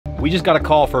We just got a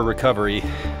call for a recovery.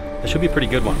 It should be a pretty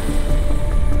good one.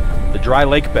 The dry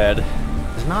lake bed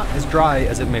is not as dry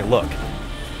as it may look.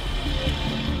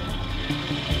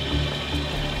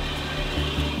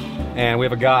 And we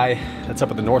have a guy that's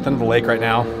up at the north end of the lake right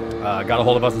now. Got a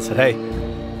hold of us and said, hey,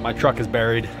 my truck is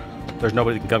buried. There's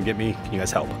nobody that can come get me. Can you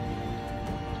guys help?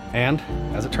 And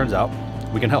as it turns out,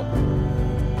 we can help.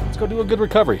 Let's go do a good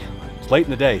recovery. It's late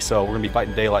in the day, so we're gonna be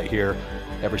fighting daylight here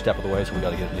every step of the way, so we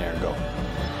gotta get in there and go.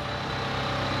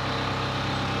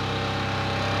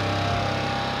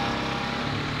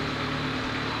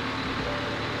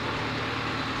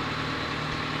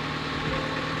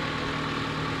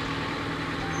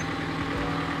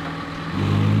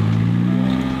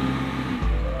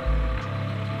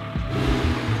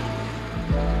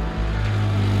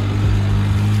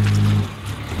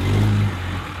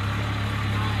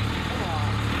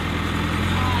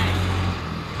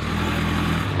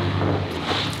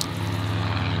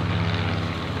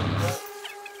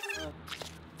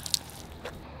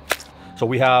 So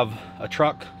we have a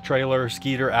truck, trailer,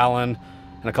 Skeeter, Alan,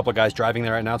 and a couple of guys driving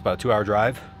there right now. It's about a 2-hour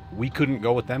drive. We couldn't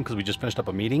go with them because we just finished up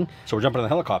a meeting. So we're jumping in the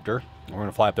helicopter. We're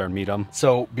gonna fly up there and meet them.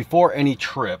 So before any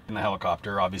trip in the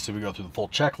helicopter, obviously we go through the full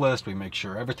checklist. We make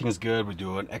sure everything is good. We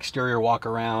do an exterior walk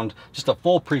around, just a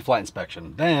full pre-flight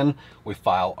inspection. Then we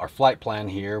file our flight plan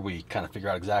here. We kind of figure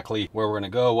out exactly where we're gonna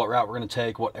go, what route we're gonna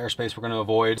take, what airspace we're gonna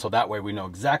avoid. So that way we know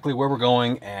exactly where we're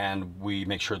going and we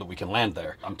make sure that we can land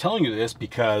there. I'm telling you this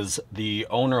because the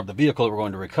owner of the vehicle that we're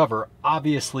going to recover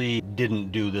obviously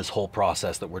didn't do this whole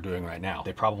process that we're doing right now.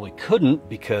 They probably couldn't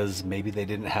because maybe they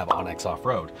didn't have onX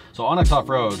Off-Road. So onX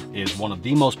Off-Road is one of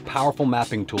the most powerful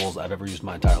mapping tools I've ever used in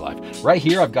my entire life. Right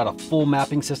here, I've got a full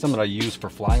mapping system that I use for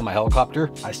flying my helicopter.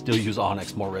 I still use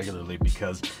onX more regularly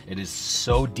because it is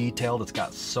so detailed. It's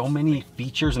got so many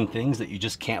features and things that you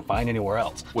just can't find anywhere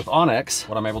else. With onX,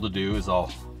 what I'm able to do is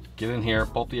I'll get in here,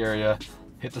 pull up the area,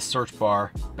 hit the search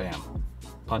bar, bam.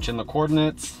 Punch in the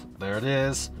coordinates, there it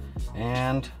is.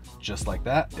 And just like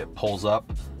that, it pulls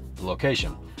up the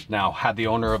location. Now, had the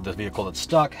owner of the vehicle that's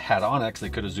stuck had onX, they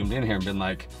could have zoomed in here and been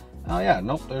like, oh yeah,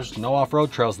 nope, there's no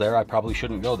off-road trails there. I probably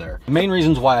shouldn't go there. The main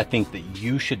reasons why I think that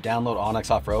you should download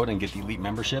onX Off-Road and get the Elite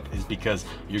membership is because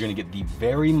you're gonna get the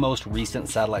very most recent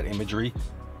satellite imagery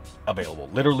available.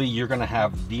 Literally, you're gonna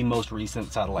have the most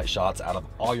recent satellite shots out of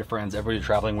all your friends, everybody you're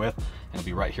traveling with, and it'll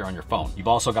be right here on your phone. You've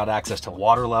also got access to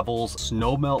water levels,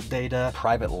 snow melt data,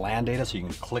 private land data, so you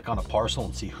can click on a parcel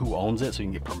and see who owns it, so you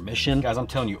can get permission. Guys, I'm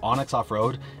telling you, onX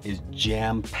Off-Road is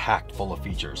jam-packed full of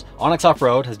features. onX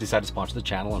Off-Road has decided to sponsor the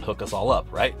channel and hook us all up,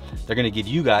 right? They're gonna give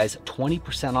you guys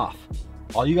 20% off.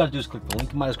 All you gotta do is click the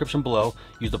link in my description below,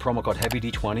 use the promo code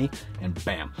HEAVYD20, and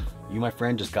bam, you, my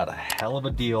friend, just got a hell of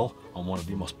a deal on one of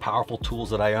the most powerful tools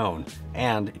that I own.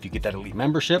 And if you get that Elite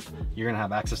membership, you're gonna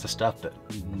have access to stuff that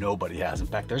nobody has. In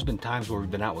fact, there's been times where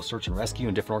we've been out with search and rescue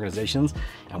and different organizations,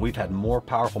 and we've had more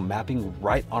powerful mapping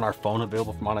right on our phone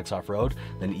available from onX Off-Road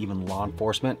than even law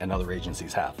enforcement and other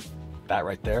agencies have. That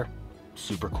right there,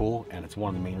 super cool, and it's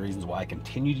one of the main reasons why I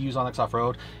continue to use onX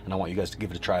Off-Road, and I want you guys to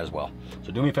give it a try as well.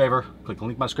 So do me a favor, click the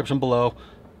link in my description below,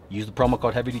 use the promo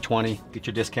code HEAVYD20, get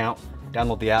your discount,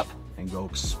 download the app, and go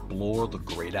explore the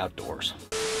great outdoors.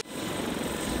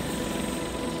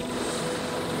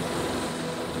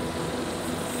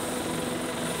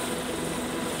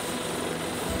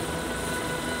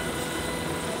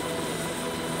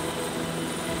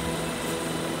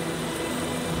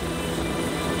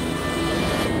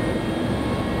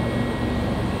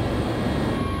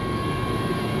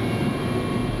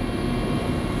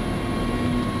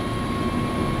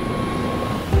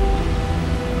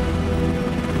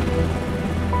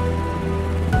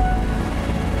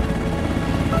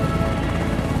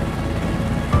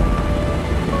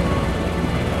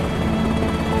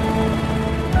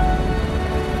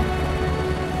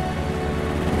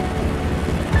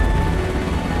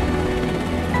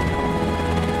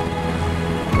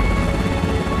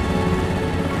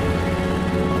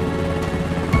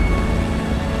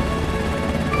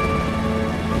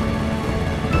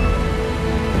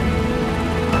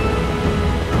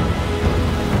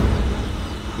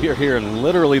 We are here in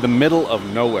literally the middle of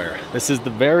nowhere. This is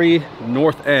the very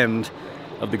north end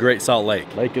of the Great Salt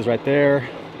Lake. Lake is right there.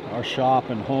 Our shop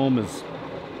and home is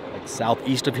like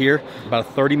southeast of here. About a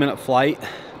 30-minute flight,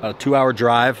 about a 2-hour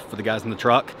drive for the guys in the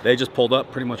truck. They just pulled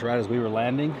up pretty much right as we were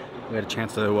landing. We had a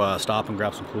chance to stop and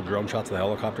grab some cool drone shots of the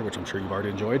helicopter, which I'm sure you've already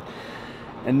enjoyed.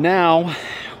 And now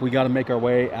we got to make our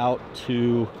way out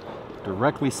to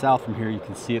directly south from here. You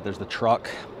can see it, there's the truck.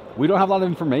 We don't have a lot of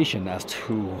information as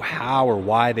to how or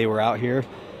why they were out here.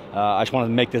 I just wanted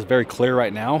to make this very clear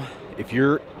right now. If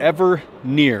you're ever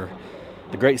near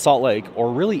the Great Salt Lake,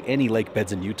 or really any lake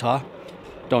beds in Utah,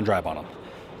 don't drive on them.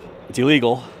 It's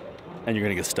illegal, and you're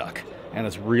gonna get stuck. And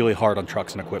it's really hard on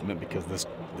trucks and equipment because this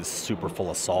is super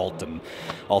full of salt and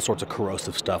all sorts of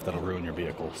corrosive stuff that'll ruin your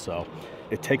vehicle. So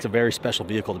it takes a very special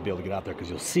vehicle to be able to get out there, because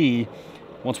you'll see,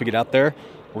 once we get out there,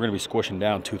 we're gonna be squishing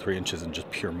down 2-3 inches in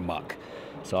just pure muck.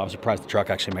 So I'm surprised the truck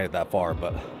actually made it that far,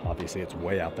 but obviously it's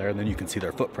way out there. And then you can see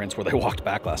their footprints where they walked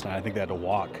back last night. I think they had to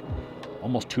walk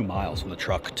almost 2 miles from the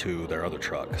truck to their other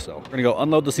truck. So we're gonna go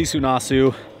unload the Sisu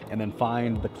Nasu and then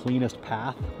find the cleanest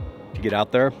path to get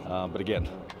out there. But again,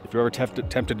 if you're ever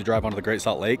tempted to drive onto the Great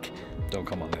Salt Lake, don't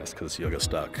come on this, because you'll get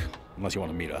stuck, unless you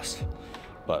want to meet us.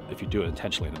 But if you do it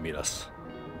intentionally to meet us,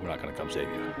 we're not going to come save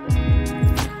you.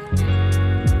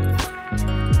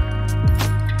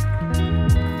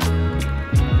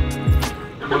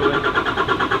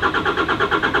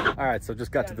 All right, so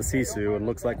just got to the Sisu, and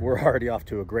looks like we're already off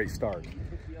to a great start.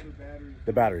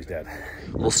 The battery's dead.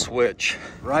 We'll switch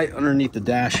right underneath the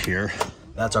dash here.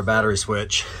 That's our battery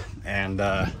switch, and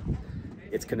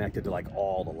it's connected to like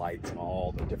all the lights and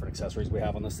all the different accessories we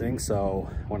have on this thing. So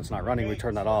when it's not running, we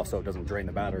turn that off so it doesn't drain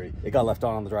the battery. It got left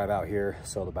on the drive out here,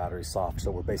 so the battery's soft. So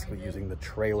we're basically using the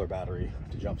trailer battery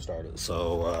to jump start it.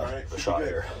 So a shot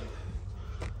here.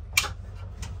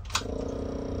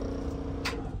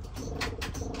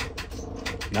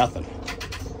 Nothing.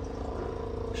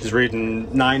 She's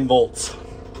reading 9 volts.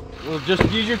 Well, just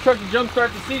use your truck to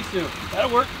jumpstart the Sisu.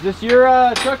 That'll work. Is this your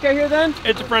truck out here then?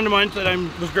 It's a friend of mine that I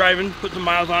was driving, put some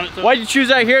miles on it. So why'd you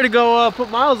choose out here to go put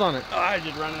miles on it? Oh, I was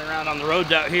just running around on the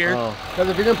roads out here. Oh, because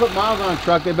if you're gonna put miles on a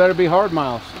truck, they better be hard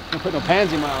miles. Don't put no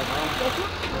pansy miles on them.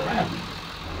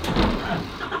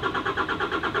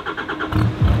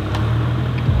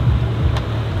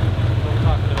 Don't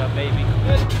talk to that baby.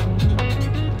 Good.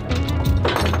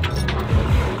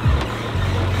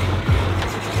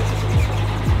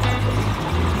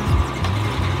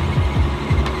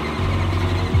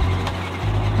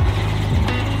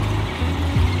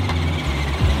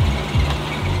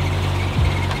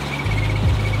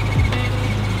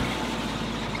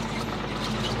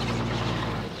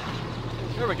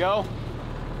 There we go.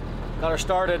 Got her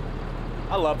started.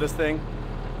 I love this thing.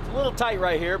 It's a little tight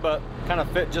right here, but kind of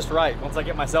fit just right once I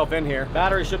get myself in here.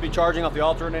 Battery should be charging off the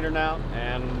alternator now,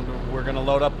 and we're gonna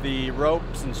load up the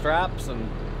ropes and straps and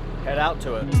head out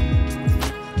to it.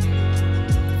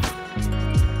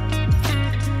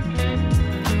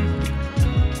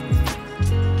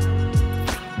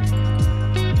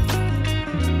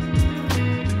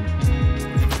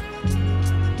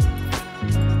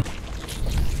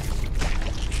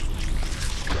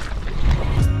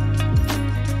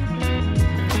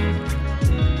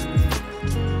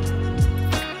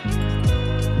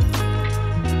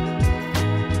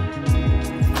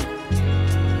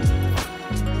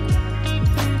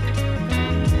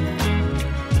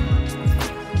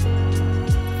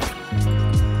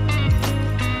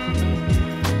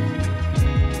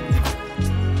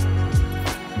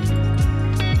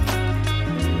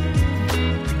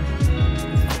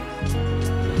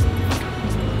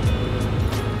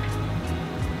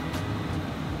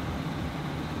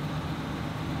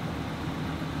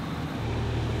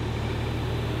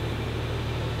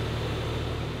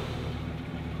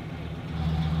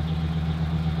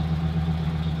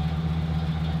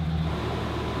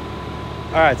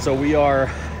 All right, so we are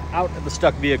out of the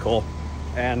stuck vehicle,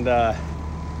 and I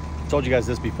told you guys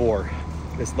this before.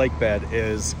 This lake bed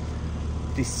is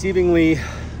deceivingly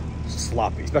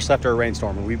sloppy, especially after a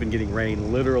rainstorm, and we've been getting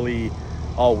rain literally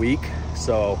all week.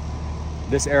 So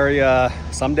this area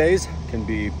some days can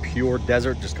be pure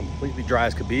desert, just completely dry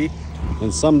as could be,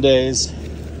 and some days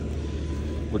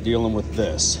we're dealing with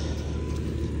this.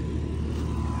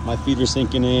 My feet are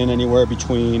sinking in anywhere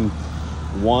between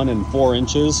 1 and 4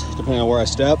 inches, depending on where I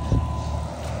step.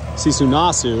 Sisu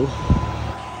Nasu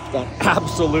got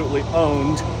absolutely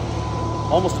owned,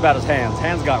 almost about his hands.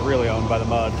 Hands got really owned by the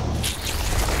mud.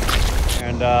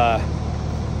 And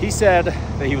he said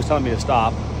that he was telling me to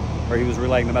stop, or he was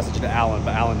relaying the message to Alan,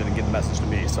 but Alan didn't get the message to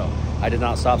me, so I did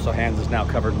not stop. So Hands is now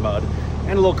covered in mud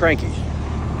and a little cranky,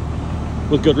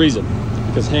 with good reason,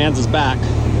 because Hands' back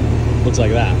looks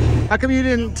like that. How come you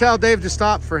didn't tell Dave to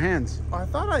stop for Hands? I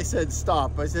thought I said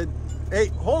stop. I said, hey,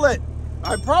 hold it.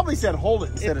 I probably said hold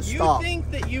it instead of stop. If you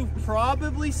think that you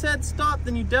probably said stop,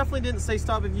 then you definitely didn't say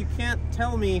stop. If you can't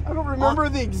tell me. I don't remember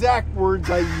the exact words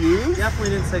I used. Definitely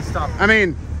didn't say stop. I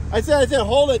mean, I said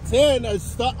hold it 10. I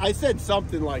said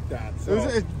something like that. So.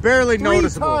 It's barely 3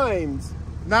 noticeable. times.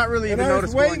 Not really even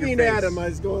noticeable. I was waving at him. I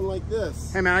was going like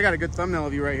this. Hey man, I got a good thumbnail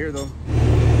of you right here though.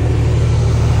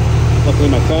 Luckily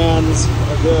my fans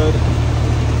are good.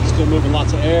 Still moving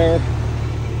lots of air.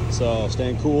 So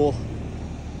staying cool.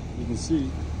 You can see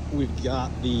we've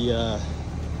got the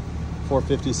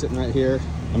 450 sitting right here.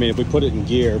 I mean, if we put it in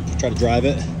gear, try to drive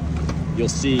it, you'll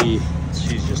see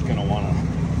she's just gonna wanna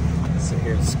sit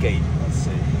here and skate. Let's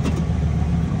see.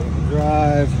 Put it in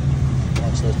drive,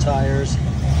 watch those tires.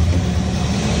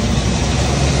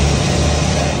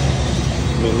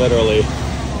 I mean, literally.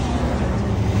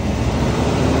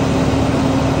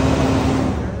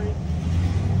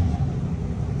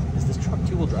 Is this truck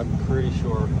two-wheel drive? I'm pretty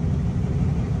sure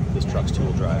this truck's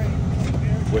two-wheel drive.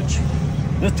 Which,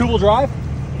 this two-wheel drive?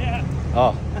 Yeah.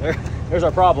 Oh, there's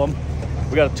our problem.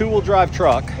 We got a two-wheel drive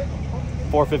truck,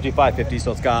 450, 550,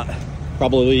 so it's got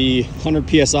probably 100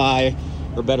 PSI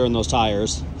or better in those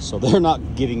tires. So they're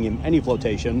not giving him any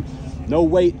flotation. No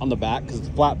weight on the back because it's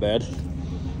a flatbed.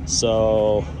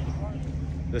 So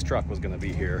this truck was gonna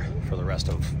be here for the rest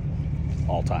of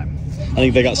all time. I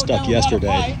think they got stuck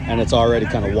yesterday and it's already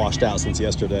kind of washed out since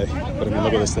yesterday. But I mean,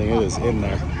 look at this thing, it is in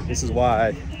there. This is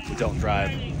why we don't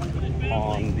drive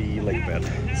on the lake bed.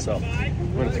 So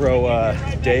we're gonna throw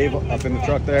Dave up in the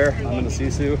truck there. I'm in the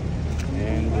Sisu,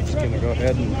 and we're just gonna go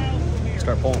ahead and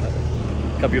start pulling it.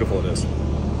 Look how beautiful it is.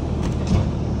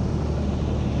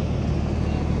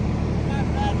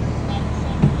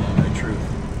 Very true.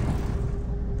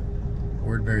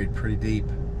 Word buried pretty deep.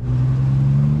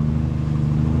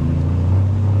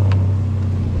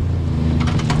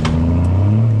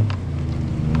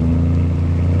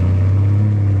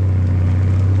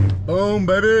 Boom,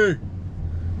 baby!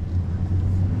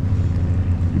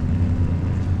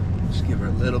 Just give her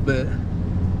a little bit.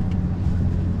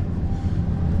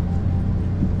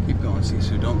 Keep going,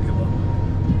 Sisu, don't give up.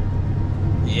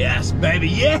 Yes, baby,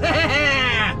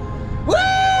 yeah! Woo!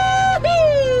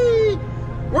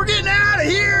 We're getting out of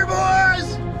here,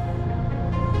 boys!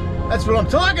 That's what I'm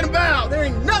talking about! There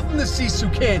ain't nothing the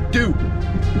Sisu can't do!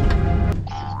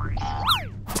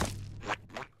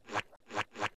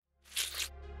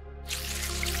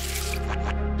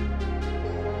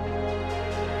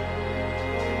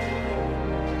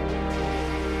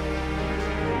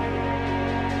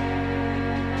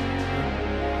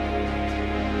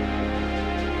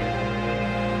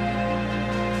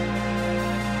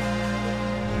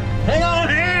 Hang on,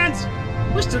 hands!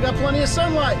 We still got plenty of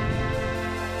sunlight.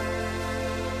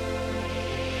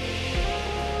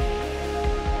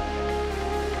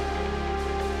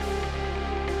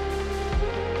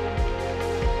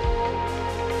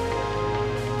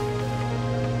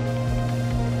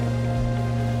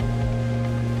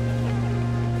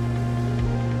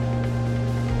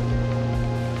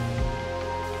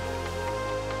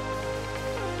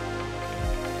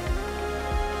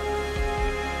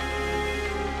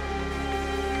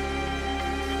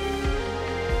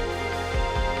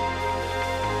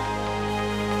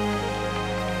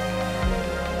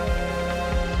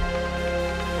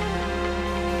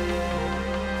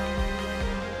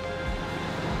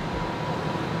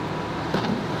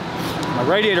 My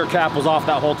radiator cap was off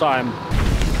that whole time.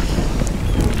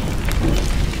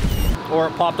 Or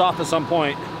it popped off at some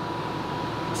point.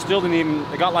 Still didn't even,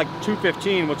 it got like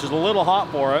 215, which is a little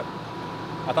hot for it.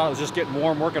 I thought it was just getting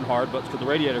warm working hard, but because the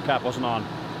radiator cap wasn't on.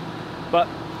 But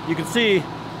you can see,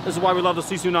 this is why we love the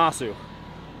Sisu Nasu.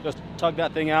 Just tug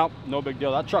that thing out, no big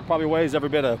deal. That truck probably weighs every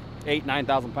bit of 8,000,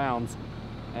 9,000 pounds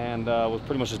and was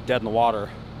pretty much just dead in the water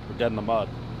or dead in the mud.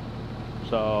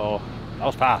 So that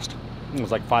was fast. It was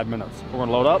like 5 minutes. We're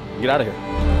gonna load up and get out of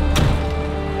here.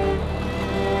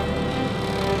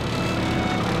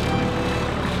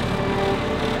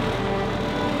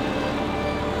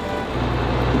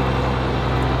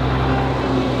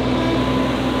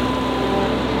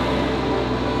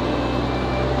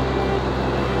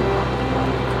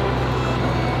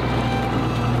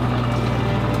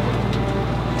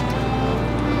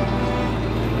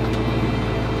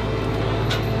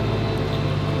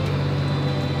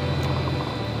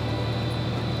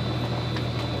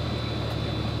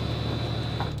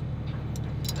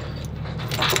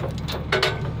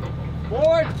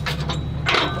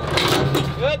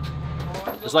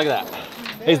 Just like that.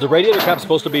 Hey, is the radiator cap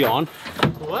supposed to be on?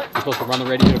 What? You're supposed to run the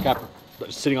radiator cap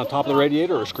sitting on top of the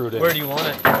radiator or screwed in? Where do you want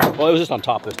it? Well, it was just on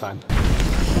top this time.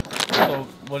 So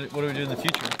what do we do in the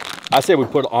future? I say we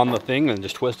put it on the thing and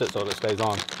just twist it so that it stays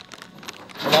on.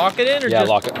 Lock it in or yeah, just...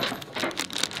 lock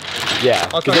it. Yeah,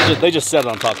 because they just set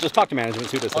it on top. Just talk to management,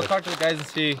 see what they say. I'll talk to the guys and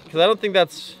see, because I don't think that,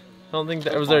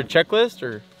 was there a checklist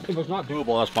or? If it's not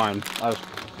doable, that's fine. I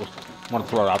just want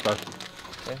to throw it out there.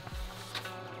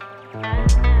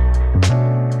 Okay.